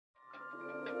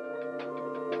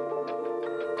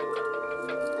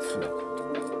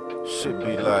shit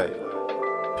be like,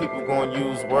 people gonna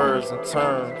use words and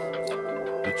terms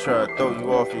to try to throw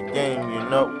you off your game, you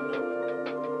know.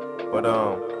 But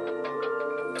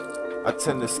I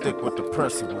tend to stick with the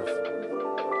principles,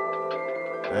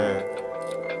 and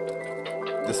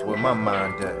this where my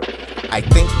mind at. I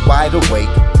think wide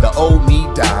awake, the old me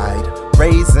died.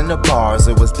 Raised in the bars,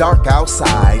 it was dark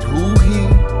outside. Who he?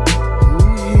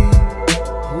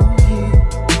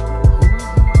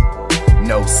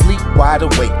 No sleep, wide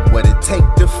awake, what it take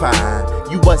to find.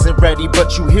 You wasn't ready,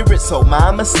 but you hear it, so my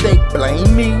mistake.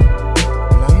 Blame me.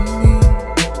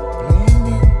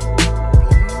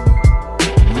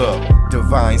 Look,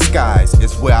 divine skies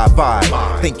is where I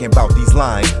vibe. Thinking about these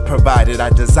lines, provided I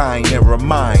design and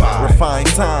remind. Refine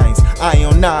signs,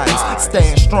 ionize.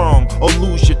 Stand strong or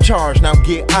lose your charge, now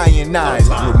get ionized.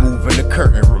 Removing the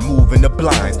curtain, removing the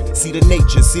blinds. See the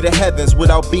nature, see the heavens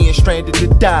without being stranded to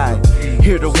die.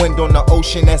 Hear the wind on the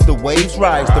ocean as the waves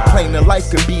rise. The plane of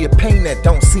life could be a pain that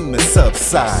don't seem to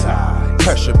subside.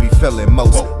 Pressure be feeling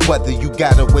most. Whether you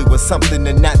got away with something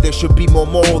or not, there should be more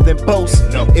moral than boast.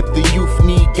 If the youth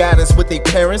need guidance, what their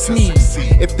parents need.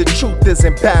 If the truth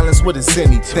isn't balanced, what is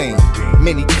anything?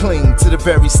 Many cling to the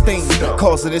very sting,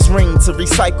 causing this ring to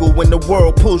recycle when the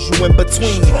world pulls you in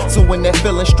between. So when that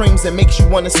feeling streams and makes you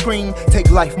wanna scream, take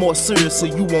life more serious so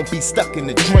you won't be stuck in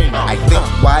the dream. I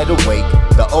think wide awake,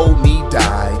 the old me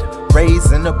died.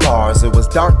 Raised in the bars, it was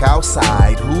dark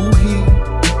outside. Who he?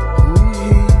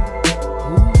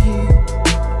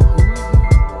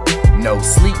 No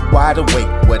sleep, wide awake,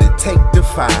 what it take to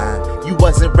find. You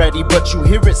wasn't ready, but you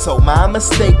hear it, so my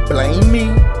mistake. Blame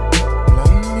me.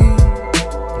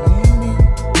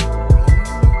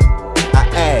 I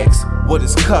ask, what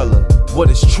is color? What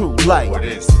is true light?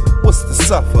 What's the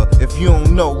suffer if you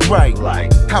don't know right?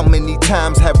 How many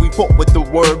times have we fought with the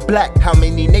word black? How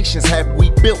many nations have we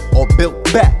built or built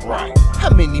back? How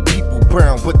many people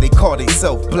brown but they call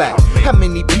themselves black? How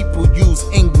many people use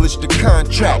English to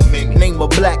contract? Name a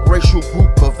black racial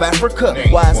group of Africa.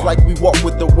 Why it's like we walk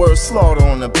with the word slaughter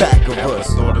on the back of us?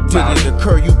 Did it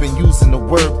occur you've been using the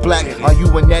word black? Are you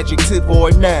an adjective or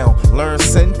a noun? Learn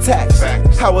syntax.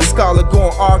 How a scholar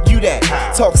gonna argue that?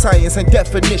 Talk science and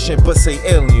definition but say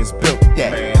aliens built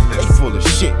that. They full of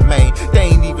shit, man. They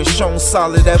ain't even shown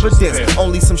solid evidence.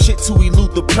 Only some shit to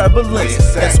elude the prevalence.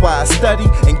 That's why I study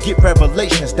and get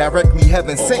revelations directly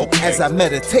heaven sent as I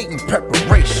meditate in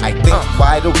preparation. I think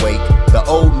wide awake, the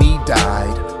old me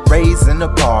died. Raised in the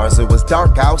bars, it was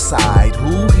dark outside.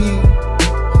 Who he?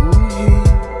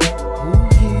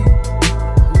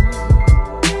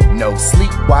 No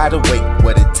sleep, wide awake,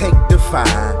 what it take to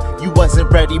find. You wasn't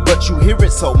ready, but you hear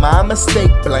it, so my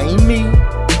mistake. Blame me.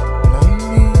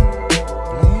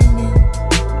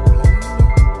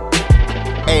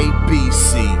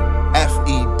 A-B-C,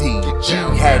 F-E-D, G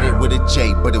had it with a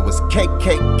J, but it was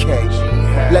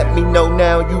KKK. Let me know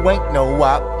now you ain't no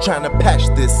op, trying to patch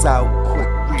this out.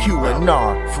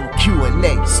 Q&R, from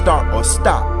Q&A, start or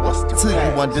stop, till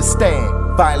you understand.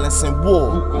 Violence and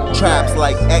war, tribes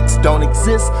like X don't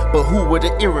exist, but who were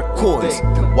the Iroquois?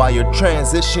 While you're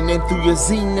transitioning through your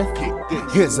zenith,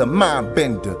 here's a mind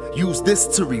bender. Use this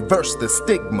to reverse the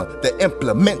stigma. The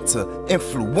implementer,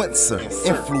 influencer,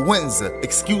 influenza.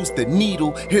 Excuse the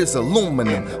needle, here's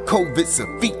aluminum. COVID's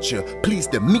a feature,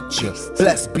 pleased to meet you.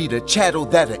 Blessed be the chattel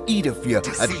that'll eat of you.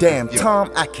 A damn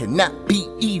Tom, I cannot be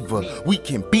either. We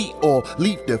can be or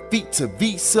leave defeat to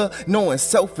visa. Knowing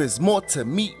self is more to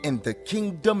me in the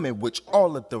kingdom in which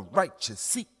all of the righteous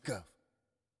seek of.